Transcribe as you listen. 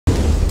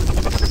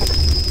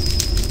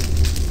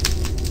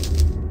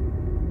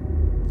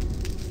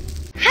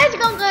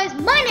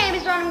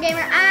Gamer,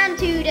 and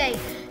today.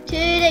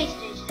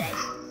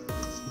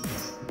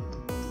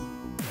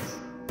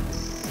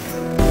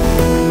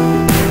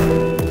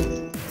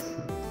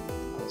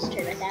 Let's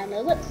turn it down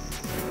a little bit.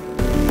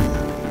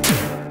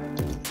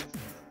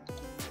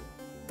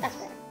 That's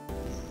better.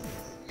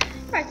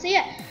 Alright, so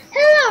yeah.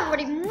 Hello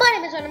everybody, my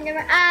name is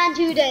Gamer, and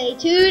today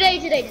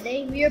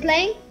we are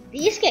playing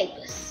The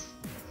Escapists.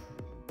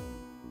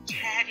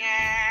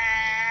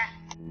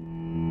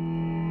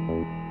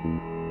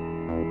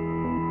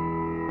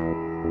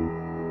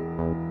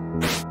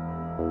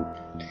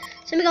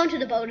 So we're going to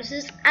the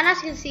bonuses, and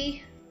as you can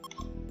see,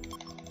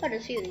 there's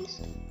a few of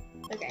these.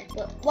 Okay,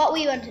 but what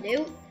we want to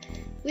do,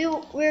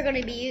 we're going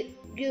to be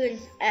doing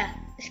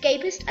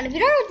escapist, and if you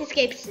don't know what the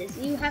escapist is,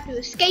 you have to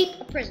escape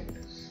a prison.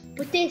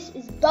 But this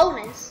is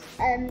bonus,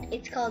 and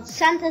it's called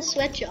Santa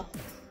Sweatshop.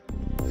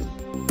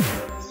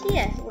 So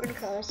yeah, we're going to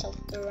call ourselves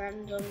the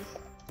random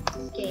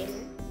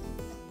gamer.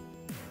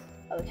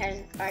 Oh, we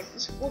can. Alright,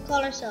 so we'll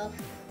call ourselves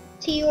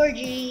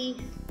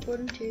TRG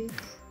 1, 2,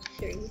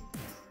 3.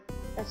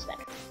 That's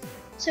better.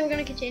 So we're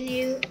gonna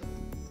continue.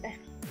 I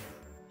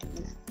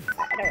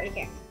don't really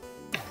care.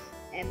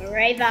 A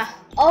Raver.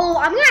 Oh,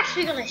 I'm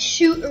actually gonna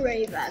shoot a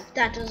Raver if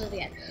that does it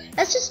again.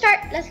 Let's just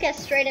start. Let's get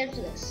straight into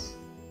this.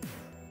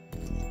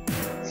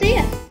 So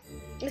yeah,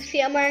 let's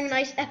see. I'm wearing a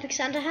nice epic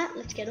Santa hat.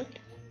 Let's get up.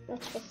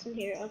 What's in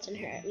here? What's in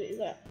here? We've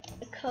got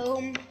a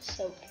comb.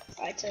 So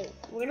alright, so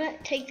we're gonna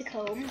take the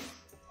comb.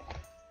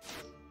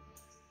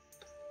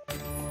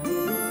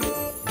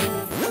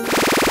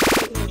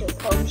 Into a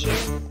comb here.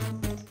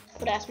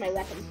 But that's my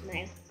weapon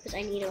now, because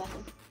I need a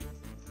weapon.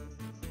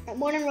 Right,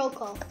 morning roll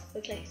call,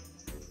 quickly.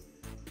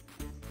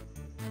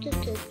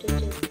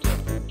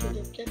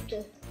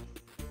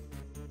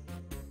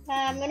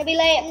 I'm gonna be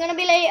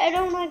late, I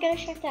don't want to get a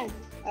checkdown.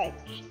 Alright,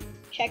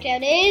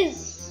 checkdown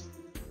is...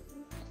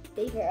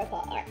 Beaver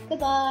apart. Alright,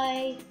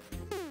 goodbye.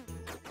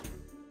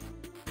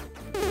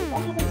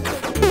 What happened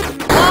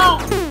to ah!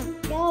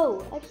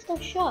 No, I just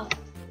got shot.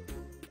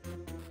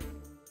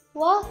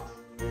 What?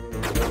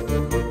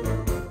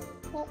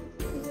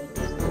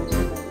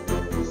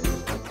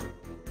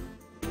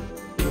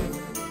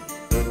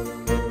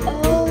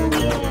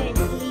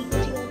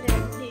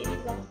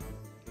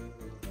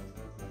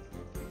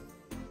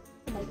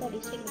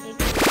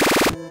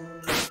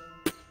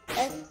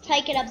 Let's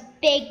take it a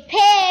big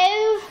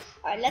poo.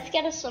 Alright, let's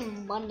get us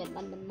some money. And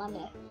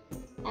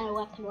a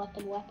weapon.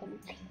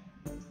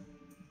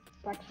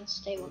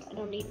 Breakfast, I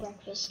don't need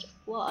breakfast.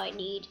 What I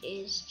need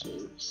is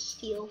to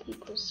steal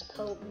people's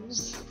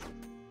combs.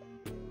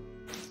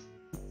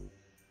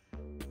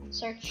 And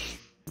search.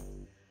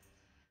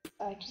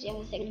 Alright, does he have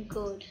anything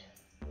good?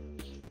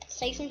 Let's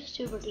take some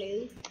super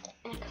glue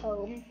and a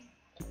comb.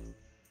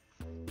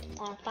 And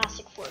a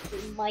plastic fork, we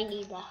might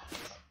need that.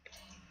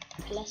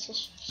 Okay, let's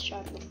just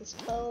sharpen up this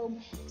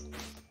comb.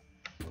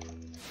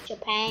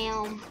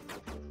 Japan.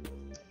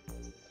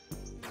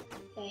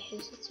 Okay,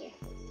 who sits here?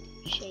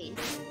 Shane.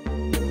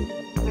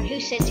 Or who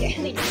sits here? I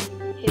mean,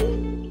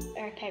 who?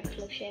 Or paper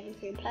clip, shaving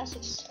cream,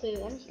 plastic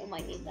spoon. I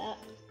might need that.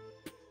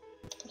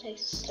 I'll take a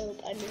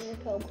soap, I need a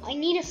comb. I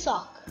need a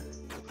sock.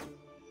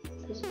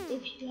 Because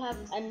if you have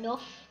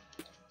enough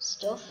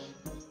stuff,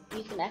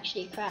 you can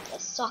actually craft a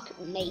sock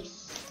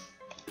mace.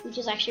 Which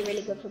is actually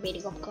really good for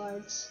beating up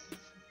guards.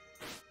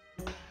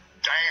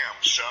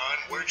 Damn, son,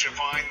 where'd you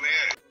find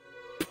this?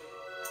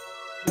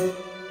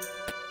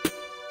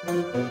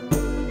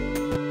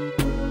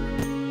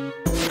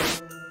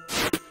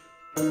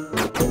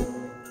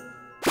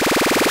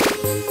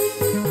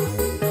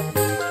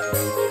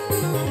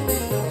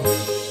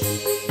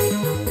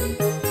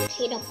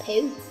 Clean up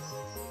poo?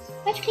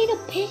 Let's clean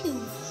up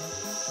poo.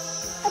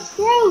 That's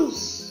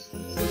gross.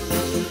 Let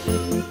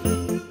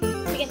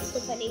me get the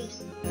stuff I need.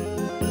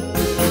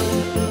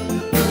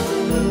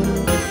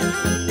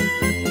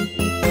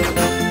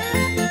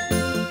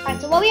 Alright,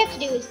 so what we have to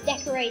do is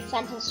decorate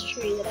Santa's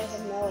tree without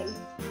him knowing.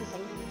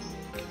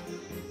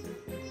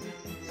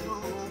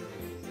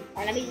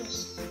 Alright, let me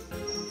just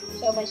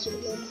throw my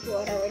super glue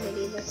before I don't really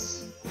need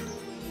this.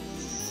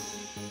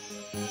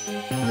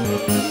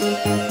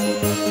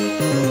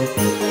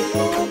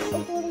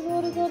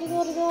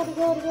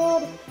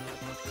 God.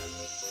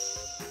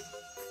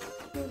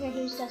 Okay,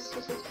 whose desk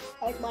this is?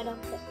 Alright, mine on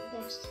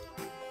next.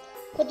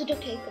 Put the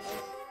duct tape on.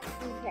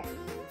 Okay.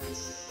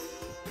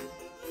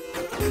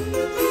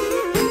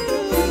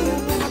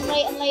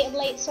 I'm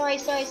late. Sorry.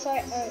 Alright,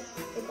 oh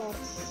god.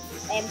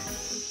 I'm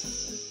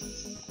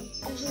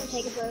just gonna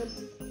take a bird.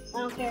 I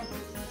don't care.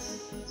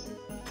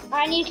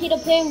 I need to clean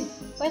up poo.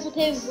 Where's the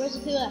poo?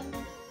 At?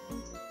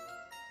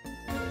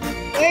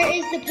 Where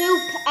is the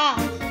poop at?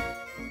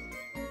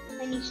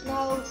 I need to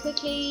know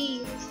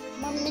quickly.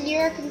 I'm in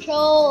your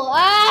control.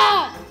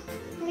 Ah!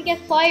 I'm gonna get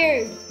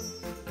fired.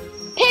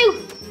 Poop!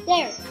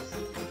 There.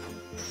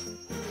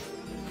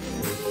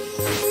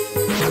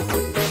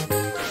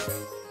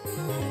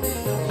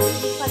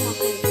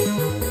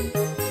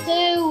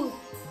 Poo!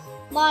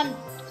 Come on,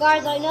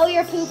 guards, I know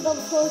you're pooping on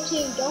the floor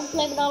too. Don't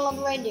blame it all on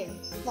the reindeer.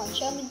 Come on,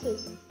 show me the poop.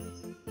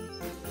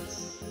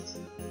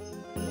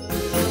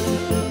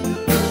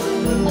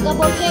 I got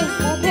more poo.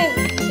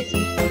 6.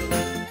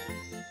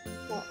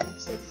 No,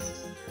 6.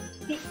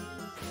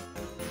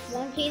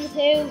 1 key in the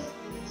poo.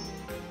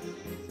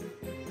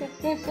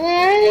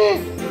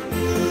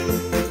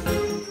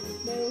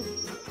 No.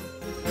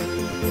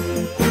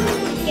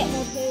 Get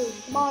more poo.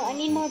 Come on, I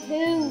need more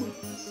poo.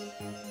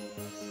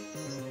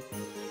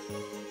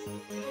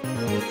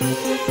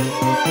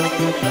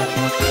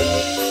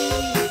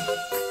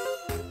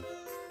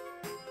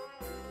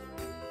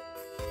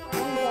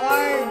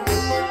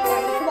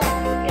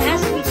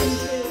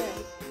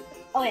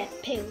 Oh yeah,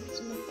 poo.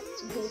 Some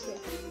poo here.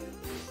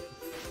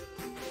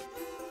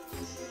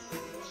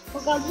 Oh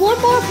god, one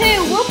more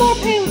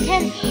poo,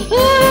 10.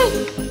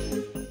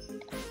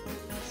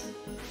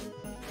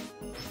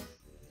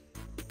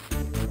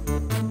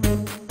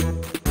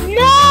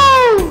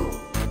 No!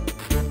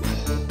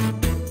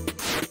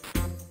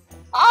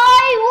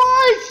 I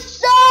was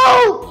so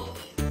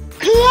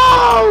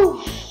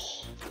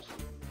close!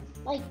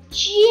 Like,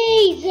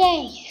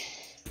 Jesus!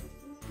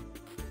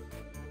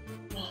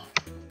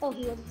 Oh,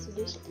 he wants to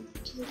do something.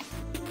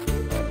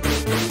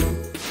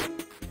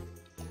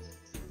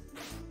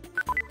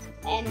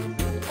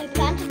 I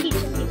plan to teach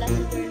something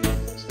lessons during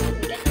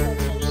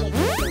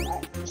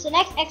so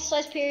next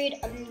exercise period,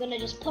 I'm gonna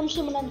just punch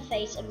someone on the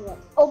face and run.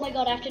 Oh my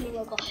god, I have to do a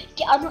roll call.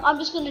 I'm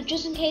just gonna,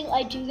 just in case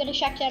I do get a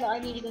shack down, I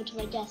need to go to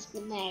my desk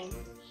now.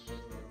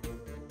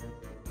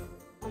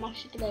 I'm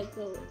actually gonna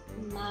go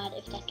mad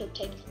if that duct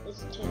tape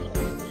isn't taken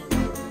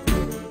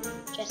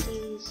off.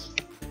 Jesse's.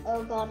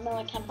 Oh god, no,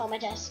 I can't find my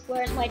desk.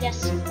 Where is my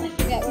desk? I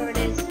forget where it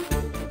is.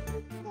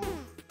 Oh,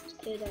 it's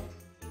clear there.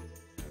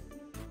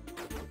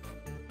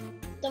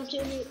 Don't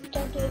do me,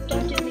 don't do it,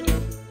 don't do me.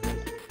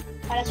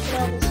 Alright, let's put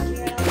all this in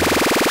here out.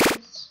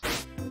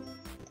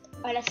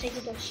 Alright, let's take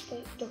the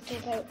duct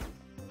tape out.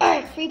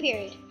 Alright, free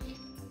period.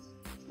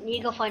 I need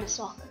to go find a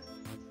sock.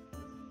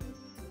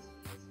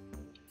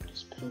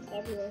 Just poop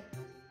everywhere.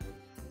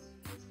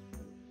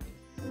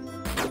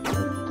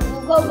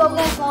 Go,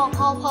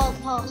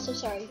 Paul, so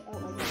sorry. Oh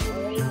my god, I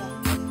already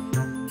went.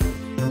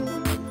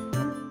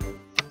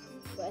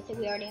 But I think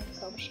we already have a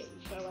comb shape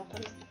for a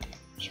weapon.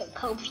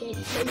 Comb shape.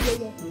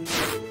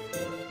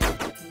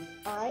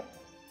 Alright.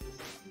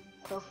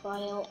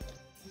 Profile.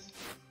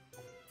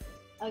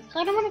 I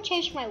kind of want to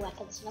change my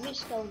weapons, so let me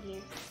just go in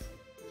here.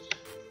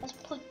 Let's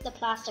put the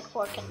plastic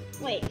fork in.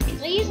 Wait,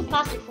 can I use a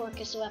plastic fork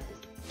as a weapon?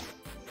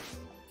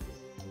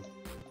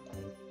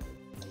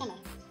 Can I? I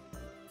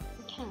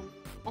can.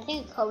 I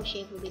think a cone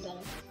shape would be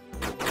better.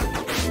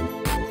 So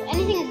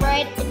anything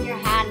red in your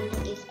hand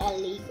is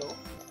illegal.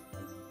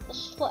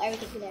 Let's just put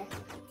everything in there.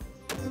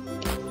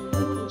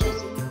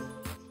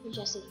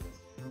 Jesse,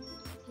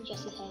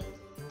 hey.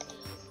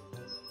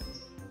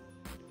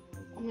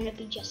 I'm gonna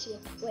be Jesse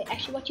up. Wait,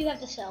 actually, what do you have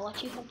to sell?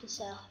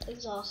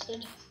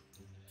 Exhausted.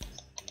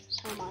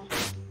 So am I.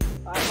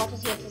 Alright, what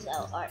does he have to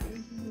sell? Alright.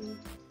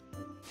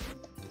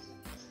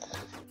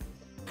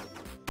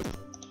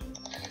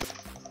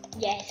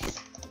 Yes.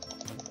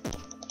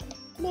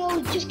 No,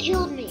 he just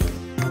killed me.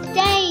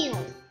 Damn.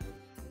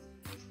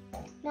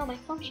 No, my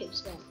phone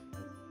shape's gone.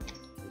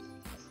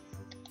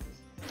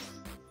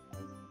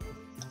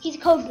 He's a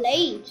cold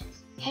blade.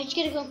 How'd you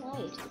get a gold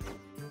blade?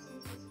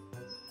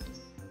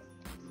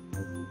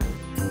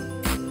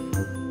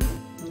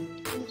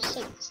 I'm just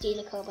like steal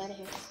a cob out of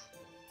here.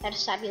 Out of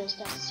Samuel's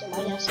desk, so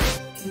my desk.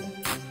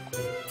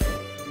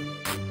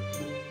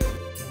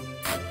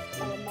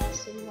 I'm a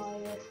mess in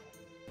wire.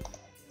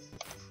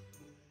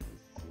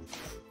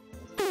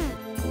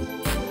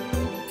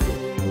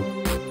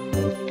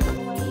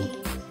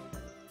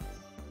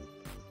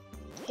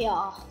 Yeah. I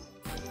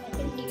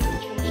think you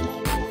can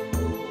change that.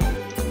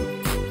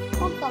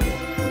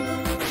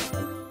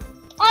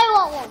 I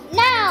want one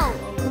now!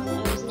 I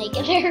was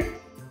naked there.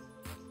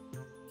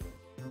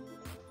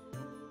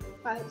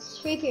 Alright, it's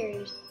free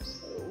period.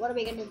 So what are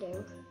we gonna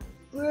do?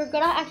 We're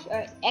gonna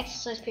actually,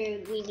 exercise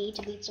period, we need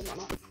to beat someone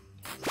up.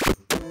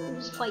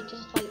 Just fight.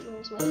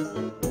 Where's my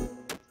fight?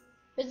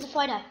 Where's the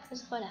fight at?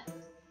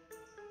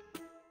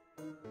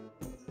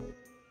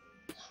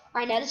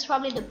 Alright, now this is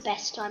probably the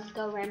best time to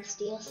go around and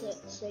steal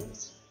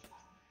things.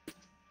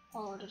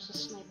 Oh, there's a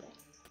sniper.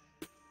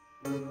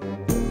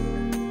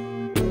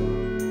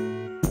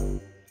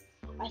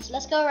 Alright, so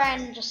let's go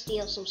around and just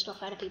steal some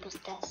stuff out of people's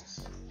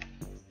desks.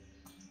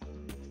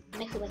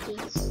 Mickey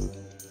Wickies.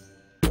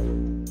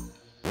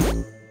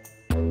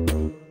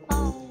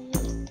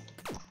 Alright,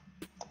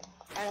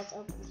 let's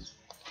open this.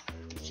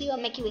 See what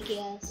Mickey Wiki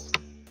has.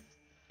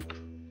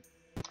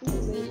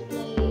 Razor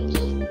blade.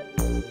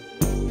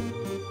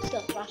 He's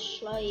got a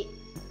flashlight.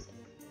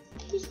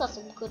 He's got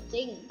some good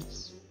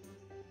things.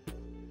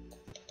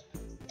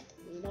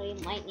 Though you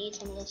might need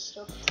some of this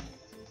stuff.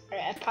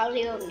 I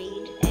probably don't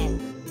need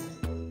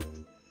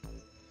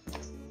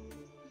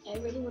I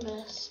really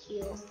wanna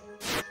steal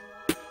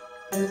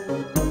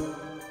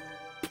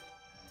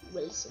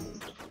Wilson.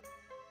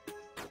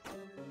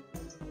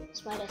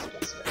 That's my desk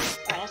yesterday.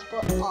 Alright, let's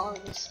put all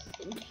of this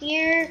in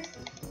here.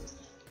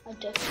 I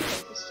definitely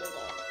think this still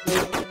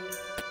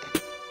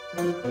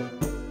there.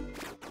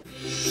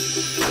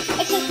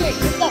 Exercise period,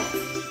 let's go.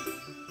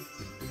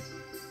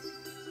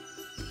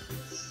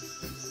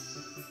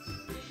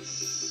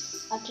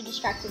 I have to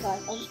distract the guy.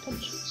 I'll just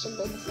punch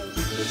somebody in the face.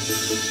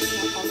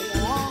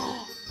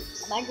 Ah,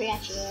 I'm angry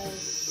at you.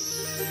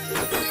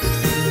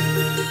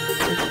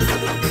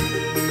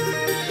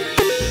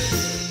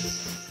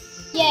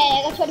 Yay,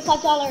 I got $25.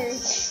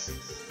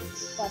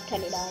 Got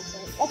 29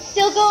 cents. That's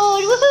still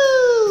good.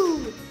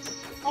 Woohoo!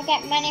 I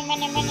got money,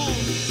 money, money.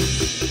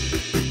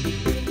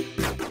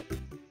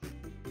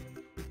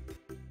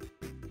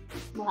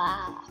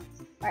 Wow.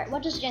 Alright,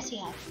 what does Jesse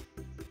have?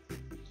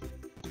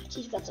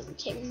 She's got some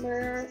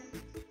timber,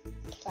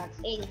 got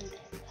ink,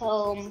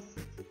 comb.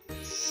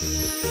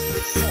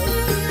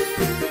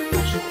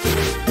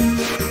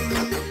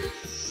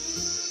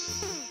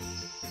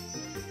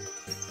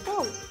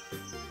 Oh.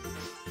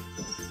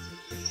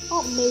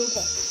 Oh, move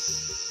it.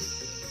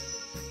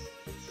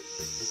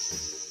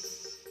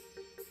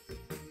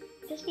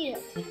 Just need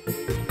it.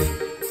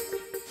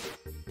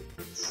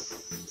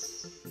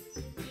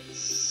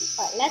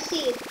 Alright, let's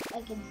see if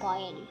I can buy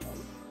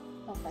anything.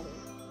 Not funny.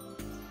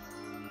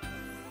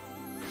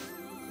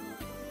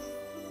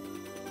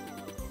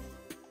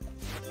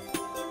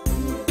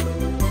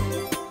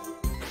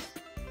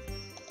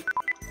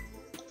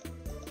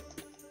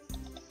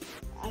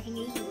 I can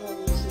use all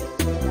these.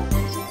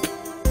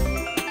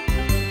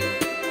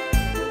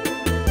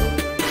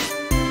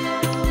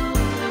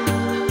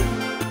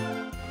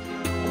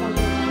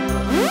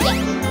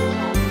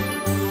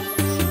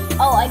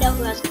 Oh, I know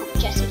who has a cup.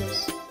 Jesse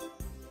does.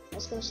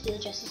 Let's go steal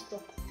Jesse's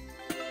cup.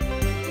 I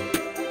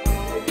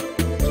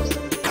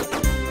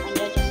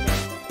know Jesse.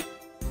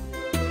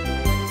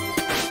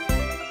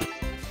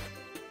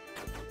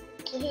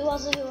 So who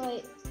was it who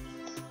I...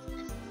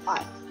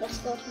 Alright, let's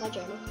go to my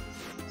journal.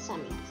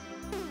 Samuel.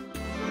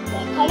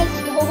 Yeah, kind of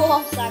stole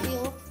off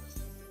Samuel.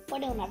 I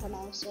don't ever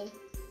know, so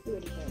who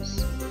really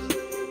cares?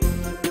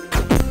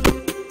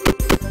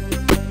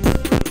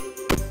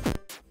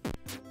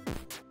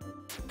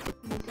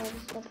 Oh my god,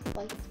 he's got to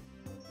fight.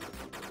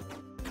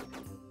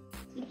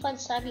 I'm gonna find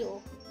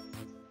Samuel.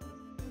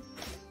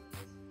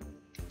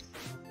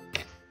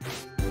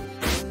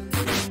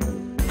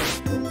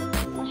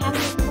 I have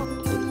no cup.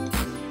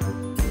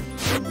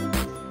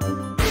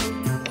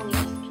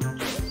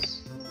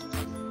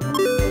 Oh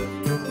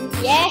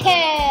yeah,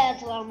 yeah,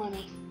 that's a lot of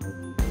money.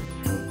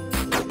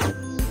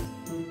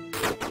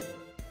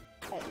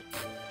 Right.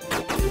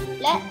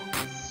 Let's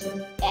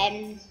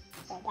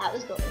that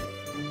was good.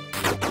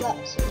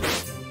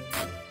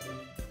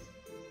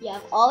 Yeah,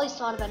 I've always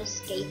thought about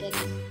escaping.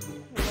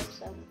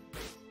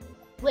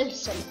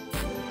 Wilson.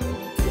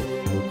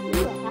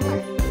 Ooh, a hammer.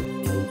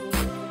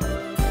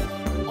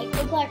 I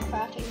could like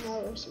crafting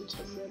mode or some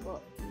timber,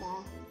 but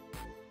nah.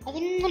 I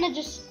think I'm gonna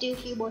just do a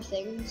few more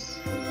things.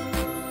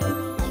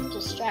 Like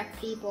distract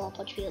people,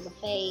 punch people in the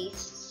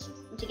face,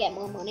 to get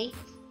more money.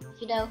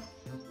 You know.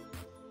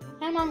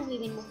 How long have we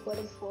been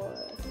recording for?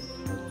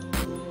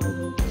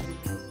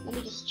 Let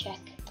me just check.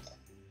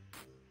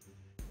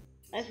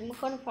 I've been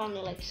recording for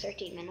only like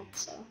 13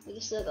 minutes, so we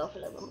can still go for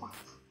a little bit more.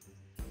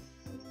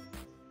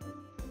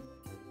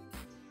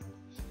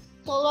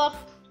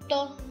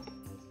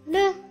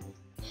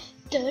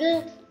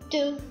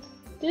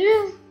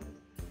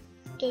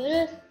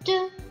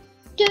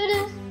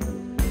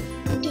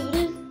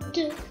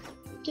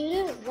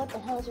 What the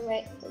hell is a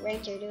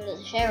ranger doing in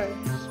the shower?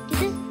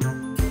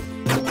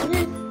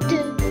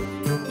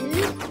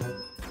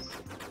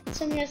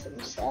 Someone has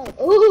themselves.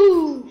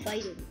 Ooh,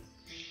 fighting.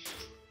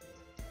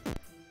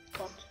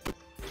 What?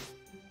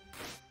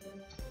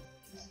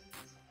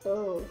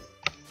 Oh.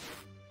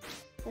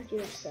 Let's do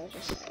this though,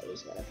 just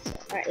use what I've said.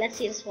 Alright, let's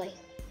see this way.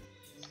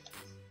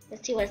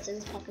 Let's see what's in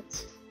his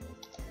pockets.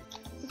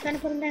 I'm trying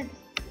to put him down.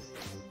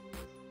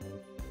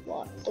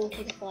 What? Don't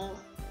take a file.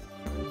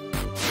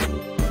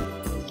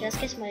 Okay, let's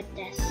get to my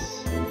desk.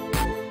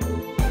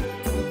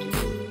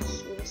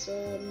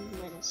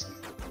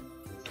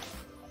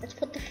 Let's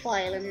put the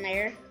file in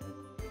there.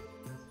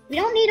 We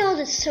don't need all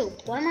this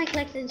soap. Why am I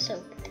collecting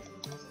soap?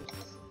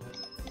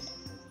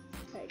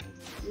 Right.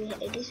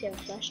 At least we have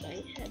a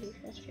flashlight.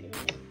 That's pretty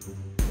good.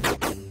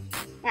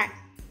 Alright.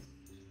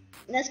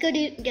 Let's go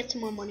get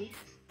some more money.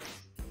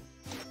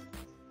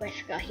 Oh, I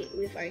forgot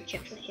we've already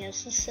checked what he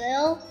has to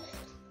sell.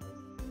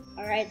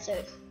 Alright, so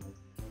it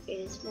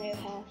is now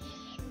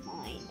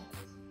 9:30.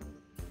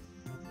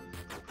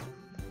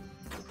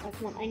 Alright,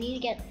 come on, I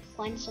need to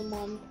find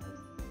someone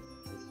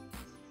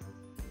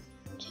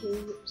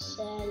to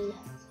sell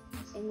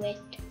and with,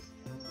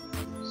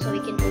 so we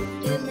can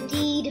do him a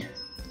deed,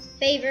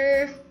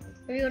 favor,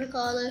 whatever you want to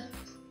call it.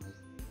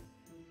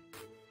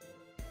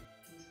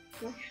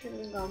 I'm sure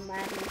I'm going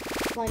mad now.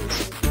 Find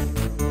some.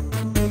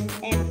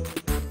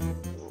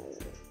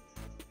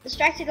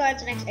 Distract the guards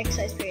the next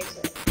exercise period.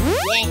 So,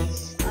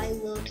 yes, I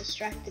will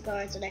distract the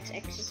guards the next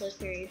exercise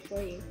period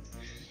for you.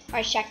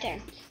 Alright, shack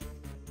down.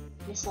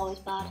 This is always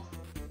bad.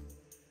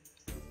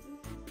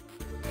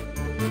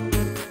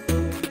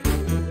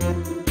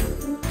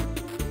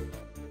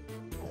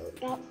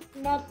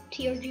 Not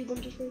TRG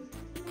 1 2 3.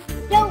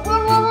 No, wrong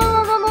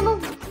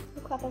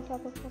Find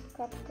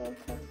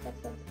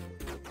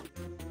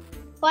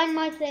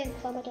my thing.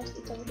 Find my desk.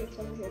 It's over here. It's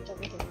over here. It's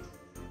over here.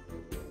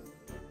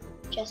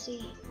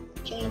 Jesse,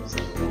 James.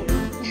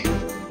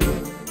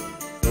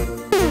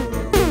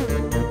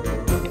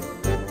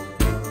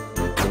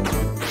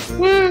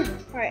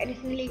 Alright,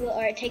 anything illegal?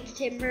 Alright, take the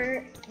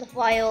timber, the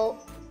file,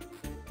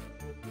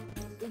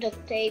 the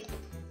duct tape,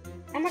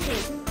 and my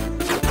tape.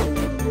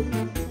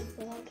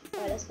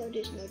 Alright, let's go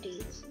do some more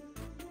deeds.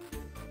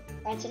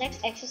 Alright, so next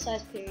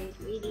exercise period,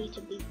 we need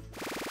to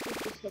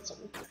hit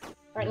something.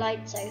 Alright,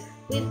 lights out.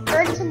 We've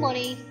earned some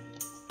money,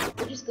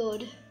 which is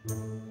good.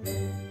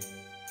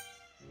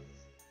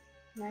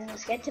 Now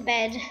let's get to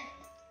bed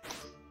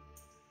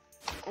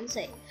and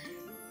save.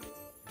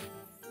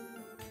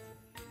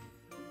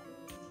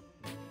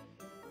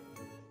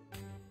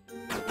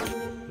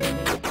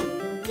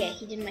 Yeah,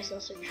 he did my soul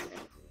search.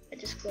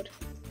 That is good.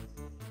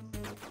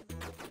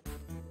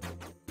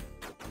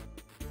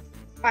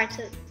 Alright,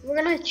 so we're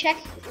gonna check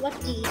what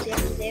deeds we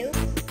have to do.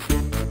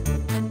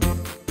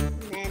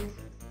 And then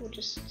we'll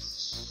just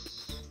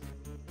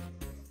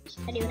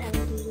anyone have a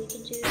deed we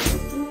can do.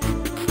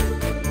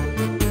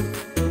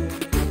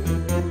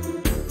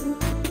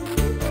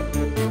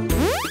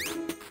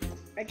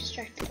 Or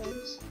distract the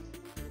guns.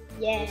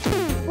 Yeah.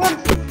 Run!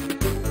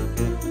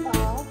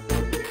 Aww.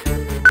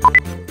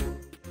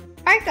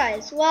 Alright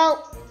guys,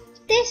 well,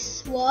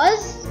 this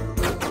was...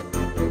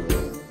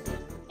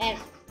 I'm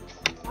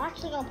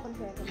actually gonna punch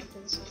her in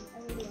this one. I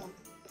really am.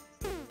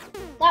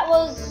 That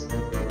was...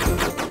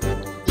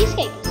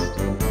 ESCAPIST.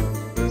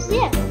 So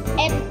yeah,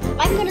 and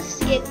I'm gonna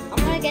skip, I'm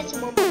gonna get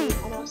some more money,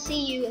 and I'll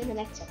see you in the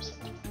next episode.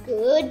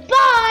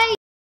 Goodbye!